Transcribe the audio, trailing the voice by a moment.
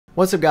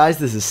What's up guys,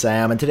 this is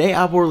Sam, and today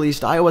Apple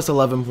released iOS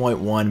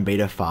 11.1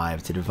 Beta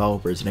 5 to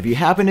developers, and if you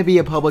happen to be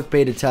a public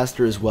beta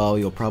tester as well,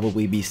 you'll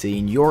probably be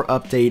seeing your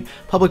update,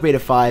 Public Beta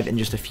 5, in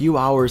just a few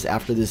hours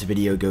after this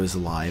video goes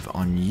live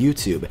on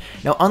YouTube.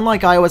 Now,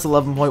 unlike iOS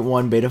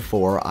 11.1 Beta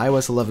 4,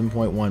 iOS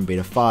 11.1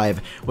 Beta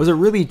 5 was a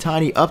really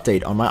tiny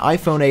update. On my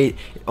iPhone 8,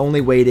 it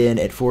only weighed in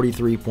at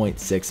 43.6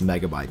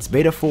 megabytes.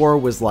 Beta 4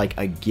 was like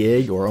a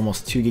gig, or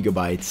almost 2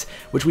 gigabytes,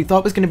 which we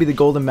thought was going to be the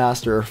golden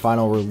master or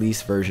final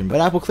release version,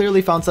 but Apple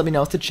clearly found something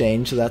else to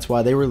change, so that's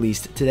why they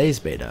released today's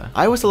beta.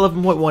 iOS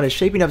 11.1 is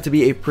shaping up to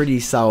be a pretty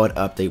solid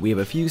update. We have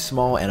a few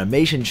small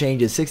animation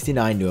changes,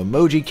 69 new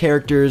emoji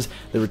characters,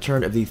 the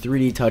return of the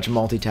 3D touch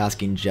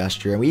multitasking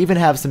gesture, and we even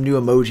have some new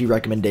emoji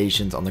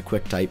recommendations on the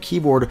QuickType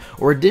keyboard,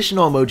 or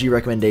additional emoji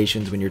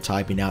recommendations when you're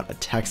typing out a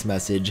text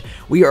message.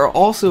 We are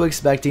also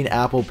expecting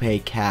Apple Pay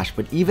Cash,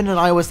 but even in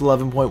iOS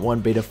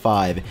 11.1 Beta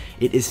 5,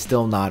 it is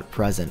still not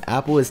present.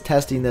 Apple is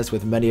testing this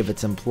with many of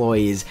its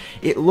employees.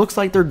 It looks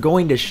like they're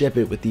going to ship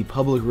it with the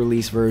public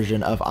release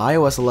version of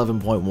iOS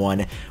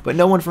 11.1, but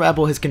no one from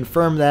Apple has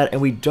confirmed that,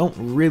 and we don't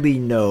really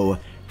know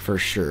for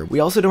sure.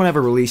 We also don't have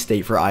a release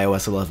date for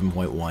iOS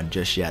 11.1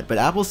 just yet, but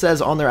Apple says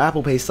on their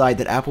Apple Pay site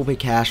that Apple Pay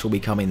Cash will be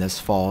coming this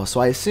fall, so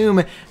I assume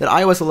that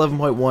iOS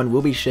 11.1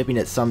 will be shipping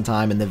at some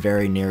time in the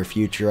very near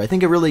future. I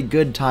think a really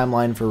good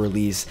timeline for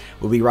release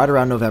will be right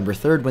around November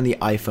 3rd when the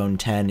iPhone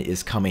 10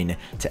 is coming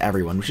to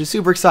everyone, which is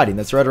super exciting.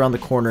 That's right around the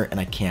corner, and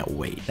I can't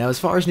wait. Now, as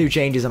far as new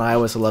changes in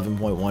iOS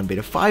 11.1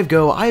 Beta 5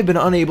 go, I have been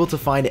unable to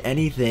find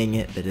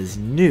anything that is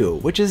new,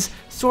 which is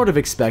sort of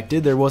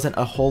expected. There wasn't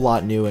a whole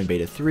lot new in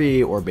Beta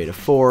 3 or Beta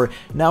 4.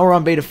 Now we're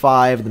on Beta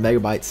 5, the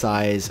megabyte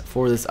size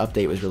for this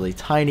update was really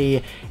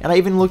tiny, and I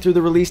even looked through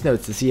the release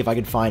notes to see if I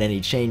could find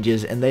any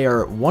changes, and they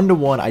are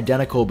one-to-one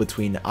identical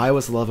between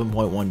iOS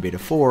 11.1 Beta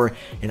 4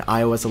 and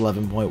iOS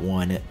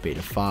 11.1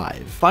 Beta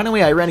 5.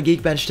 Finally, I ran a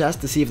Geekbench test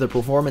to see if the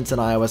performance in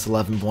iOS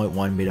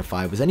 11.1 Beta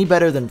 5 was any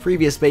better than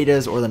previous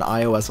betas or than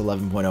iOS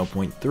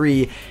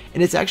 11.0.3,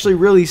 and it's actually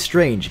really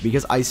strange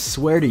because I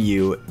swear to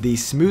you, the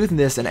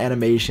smoothness and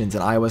animations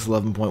in iOS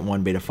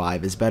 11.1 Beta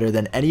 5 is better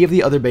than any of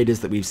the other betas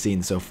that we've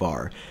seen so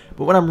far.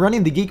 But when I'm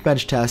running the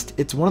Geekbench test,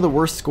 it's one of the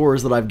worst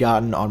scores that I've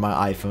gotten on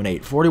my iPhone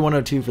 8.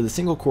 4102 for the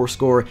single core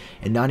score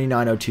and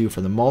 9902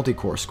 for the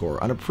multi-core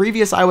score. On a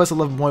previous iOS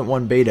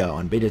 11.1 beta,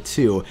 on Beta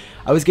 2,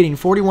 I was getting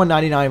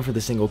 4199 for the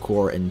single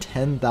core and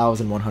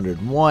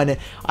 10,101. iOS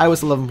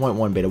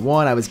 11.1 Beta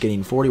 1, I was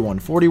getting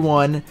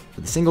 4141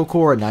 for the single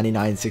core and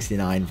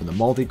 9969 for the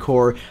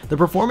multi-core. The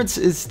performance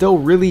is still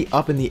really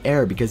up in the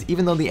air because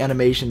even though the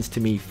animations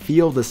to me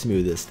feel the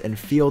smoothest and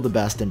feel the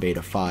best in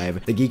Beta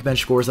 5, the Geekbench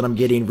scores that I'm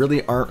getting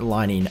really aren't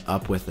lining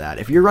up with that.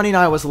 If you're running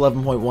iOS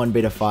 11.1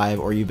 Beta 5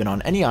 or you've been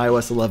on any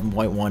iOS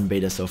 11.1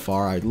 beta so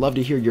far, I'd love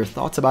to hear your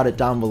thoughts about it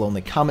down below in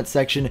the comment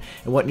section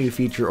and what new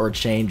feature or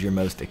change you're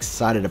most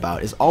excited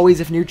about. As always,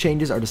 if new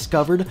changes are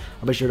discovered,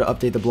 I'll be sure to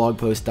update the blog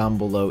post down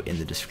below in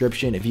the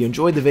description. If you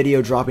enjoyed the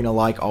video, dropping a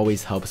like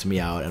always helps me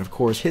out, and of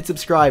course, hit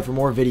subscribe for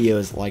more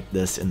videos like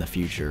this in the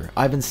future.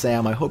 I've been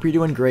Sam, I hope you're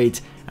doing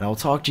great, and I will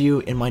talk to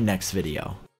you in my next video.